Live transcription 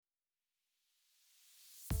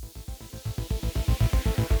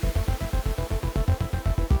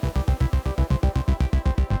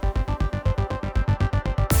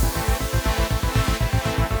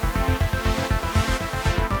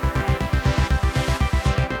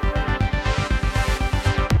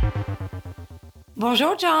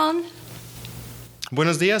Bonjour, John.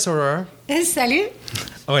 Buenos días, Aurore. Salut.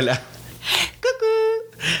 Hola. Coucou.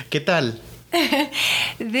 ¿Qué tal?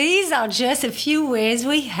 These are just a few ways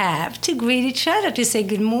we have to greet each other, to say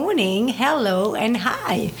good morning, hello, and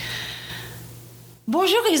hi.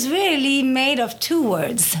 Bonjour is really made of two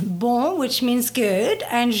words, bon, which means good,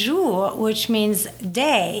 and jour, which means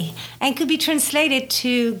day, and could be translated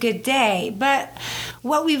to good day. But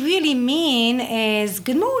what we really mean is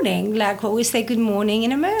good morning, like what we say good morning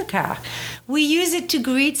in America. We use it to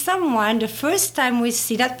greet someone the first time we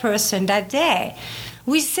see that person that day.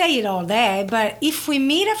 We say it all day, but if we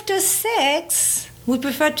meet after 6, we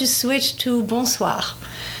prefer to switch to bonsoir.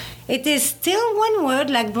 It is still one word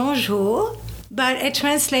like bonjour, but it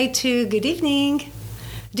translates to good evening.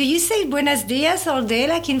 Do you say buenos dias all day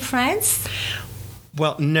like in France?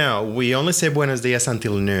 Well, no, we only say buenos dias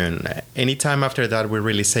until noon. Anytime after that, we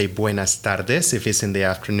really say buenas tardes if it's in the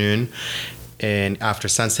afternoon. And after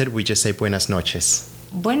sunset, we just say buenas noches.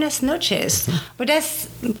 Buenas noches. But that's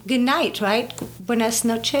good night, right? Buenas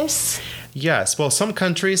noches. Yes, well, some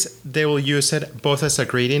countries, they will use it both as a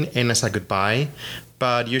greeting and as a goodbye.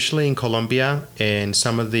 But usually in Colombia and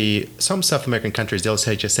some South American countries, they'll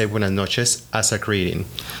just say buenas noches as a greeting.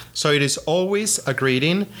 So it is always a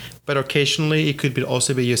greeting, but occasionally it could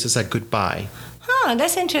also be used as a goodbye. Huh,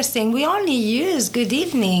 that's interesting. We only use good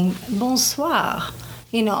evening, bonsoir,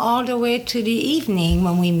 all the way to the evening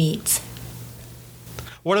when we meet.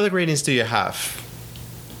 What other greetings do you have?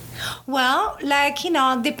 Well,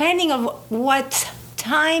 depending on what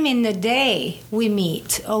time in the day we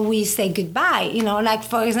meet or we say goodbye, like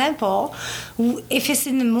for example, if it's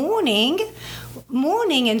in the morning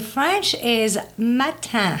in French is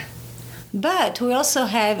matin. But we also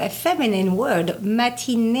have a feminine word,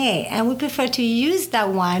 matinée, and we prefer to use that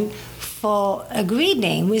one for a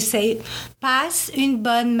greeting. We say passe une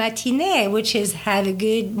bonne matinée, which is have a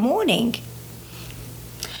good morning.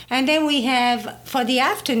 And then we have, for the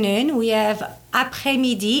afternoon, we have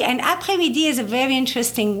après-midi. And après-midi is a very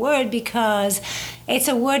interesting word because it's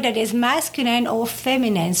a word that is masculine or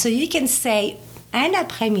feminine. So you can say un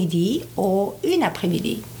après-midi or une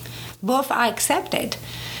après-midi. Both are accepted.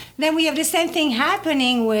 Then we have the same thing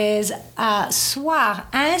happening with soir.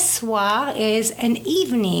 Un soir is an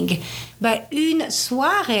evening, but une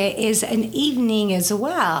soirée is an evening as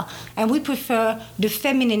well. And we prefer the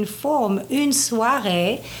feminine form, une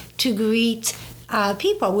soirée, to greet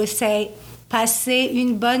people. We say, passez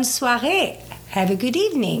une bonne soirée, have a good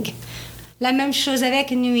evening. La même chose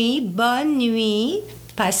avec nuit, bonne nuit,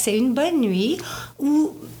 passez une bonne nuit,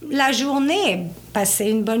 ou la journée,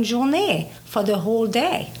 passez une bonne journée for the whole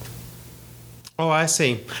day. Oh, I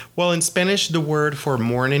see. Well, in Spanish, the word for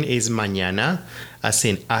morning is mañana, as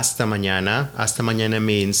in hasta mañana. Hasta mañana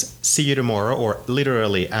means see you tomorrow, or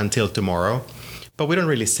literally until tomorrow. But we don't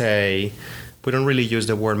really use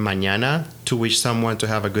the word mañana to wish someone to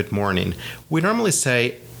have a good morning. We normally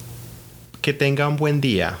say que tenga un buen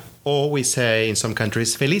día, or we say in some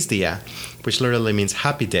countries feliz día, which literally means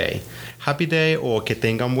happy day. Happy day or que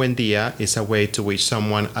tenga un buen día is a way to wish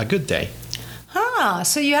someone a good day.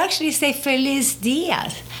 So you actually say Feliz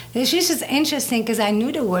Días. This is interesting because I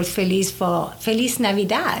knew the word Feliz for Feliz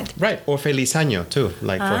Navidad. Right, or Feliz Año too,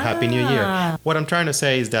 like for Happy New Year. What I'm trying to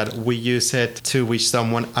say is that we use it to wish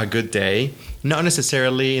someone a good day, not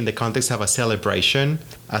necessarily in the context of a celebration,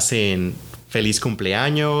 as in Feliz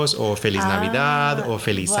Cumpleaños or Feliz Navidad or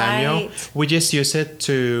Feliz Año. We just use it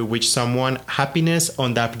to wish someone happiness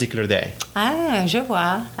on that particular day. Je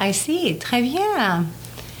vois. I see. Très bien.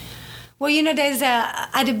 Well, there's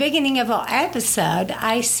at the beginning of our episode,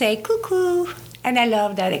 I say cuckoo, and I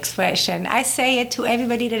love that expression. I say it to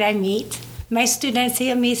everybody that I meet. My students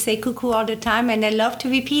hear me say cuckoo all the time, and I love to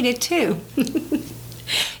repeat it too.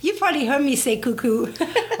 You probably heard me say cuckoo.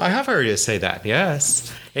 I have heard you say that,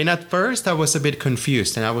 yes. And at first, I was a bit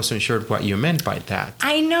confused, and I wasn't sure what you meant by that.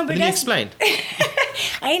 I know, but Can you explain?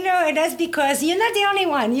 I know, and that's because you're not the only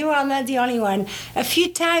one. You are not the only one. A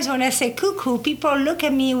few times when I say cuckoo, people look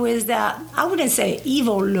at me with I wouldn't say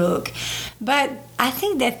evil look, but I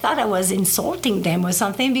think they thought I was insulting them or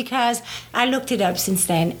something because I looked it up since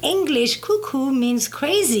then. English, cuckoo means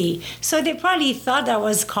crazy. So they probably thought I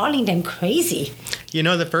was calling them crazy.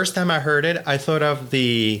 The first time I heard it, I thought of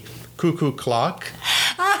the cuckoo clock.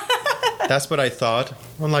 That's what I thought.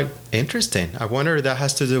 I'm like, interesting. I wonder if that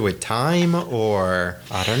has to do with time or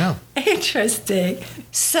I don't know. Interesting.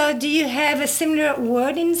 So do you have a similar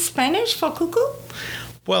word in Spanish for cuckoo?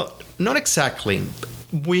 Well, not exactly.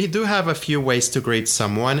 We do have a few ways to greet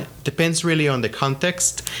someone. Depends really on the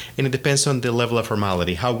context, and it depends on the level of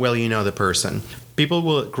formality, how well you know the person. People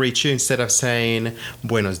will greet you instead of saying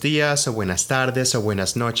buenos dias or buenas tardes or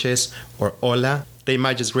buenas noches or hola. They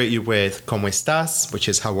might just greet you with ¿cómo estás?, which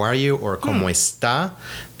is how are you, or ¿cómo está?.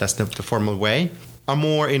 That's the formal way. A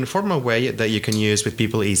more informal way that you can use with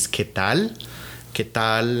people is ¿qué tal? ¿Qué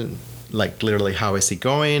tal? Like literally, how is it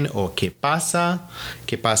going? Or ¿qué pasa?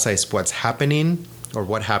 ¿Qué pasa is what's happening or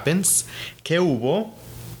what happens. ¿Qué hubo?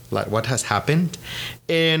 Like what has happened.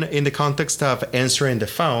 And in the context of answering the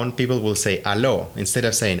phone, people will say aló. Instead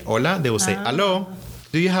of saying hola, they will say aló.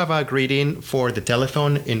 Do you have a greeting for the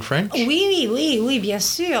telephone in French? Oui, bien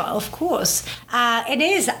sûr, of course. It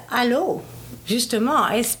is allô,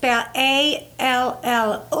 justement. It's spelled A-L-L-O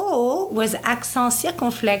with accent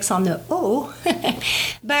circumflex on the O.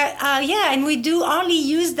 But yeah, and we do only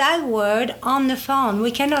use that word on the phone.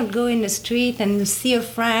 We cannot go in the street and see a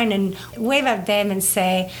friend and wave at them and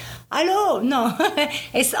say, hello, no,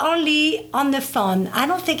 it's only on the phone. I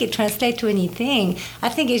don't think it translates to anything. I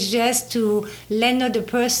think it's just to let know the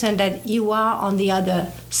person that you are on the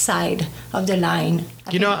other side of the line.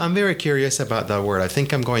 I'm very curious about that word. I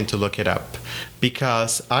think I'm going to look it up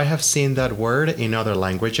because I have seen that word in other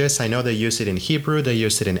languages. I know they use it in Hebrew, they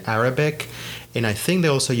use it in Arabic, and I think they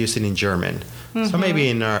also use it in German. Mm-hmm. So maybe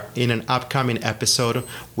in an upcoming episode,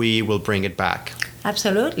 we will bring it back.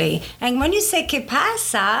 Absolutely. And when you say ¿qué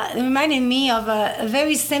pasa?, it reminded me of a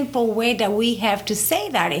very simple way that we have to say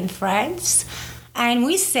that in France. And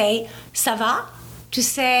we say ça va, to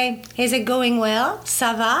say, is it going well?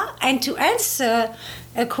 Ça va. And to answer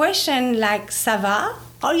a question like ça va,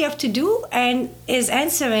 all you have to do is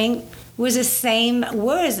answering with the same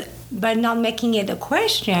words, but not making it a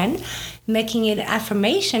question, making it an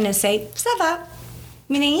affirmation and say ça va,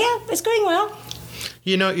 meaning, yeah, it's going well.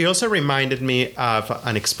 You also reminded me of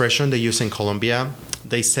an expression they use in Colombia.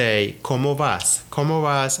 They say, ¿cómo vas? ¿Cómo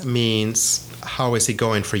vas means, how is it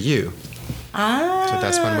going for you? So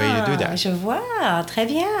that's one way to do that. Je vois, très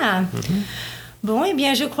bien. Mm-hmm. Bon, eh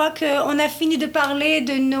bien, je crois qu'on a fini de parler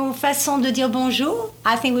de nos façons de dire bonjour.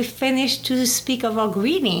 I think we finished to speak of our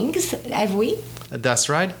greetings, have we? That's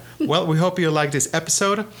right. Well, we hope you liked this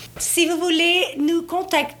episode. Si vous voulez nous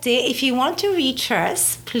contacter, if you want to reach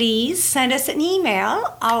us, please send us an email.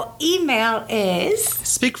 Our email is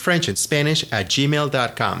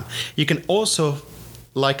speakfrenchandspanish@gmail.com. You can also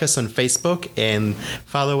like us on Facebook and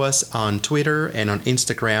follow us on Twitter and on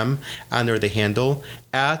Instagram under the handle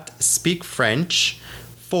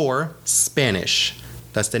 @SpeakFrench4Spanish.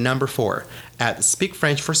 That's the number 4,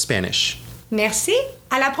 @SpeakFrench4Spanish. Merci.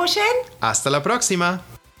 À la prochaine. Hasta la próxima.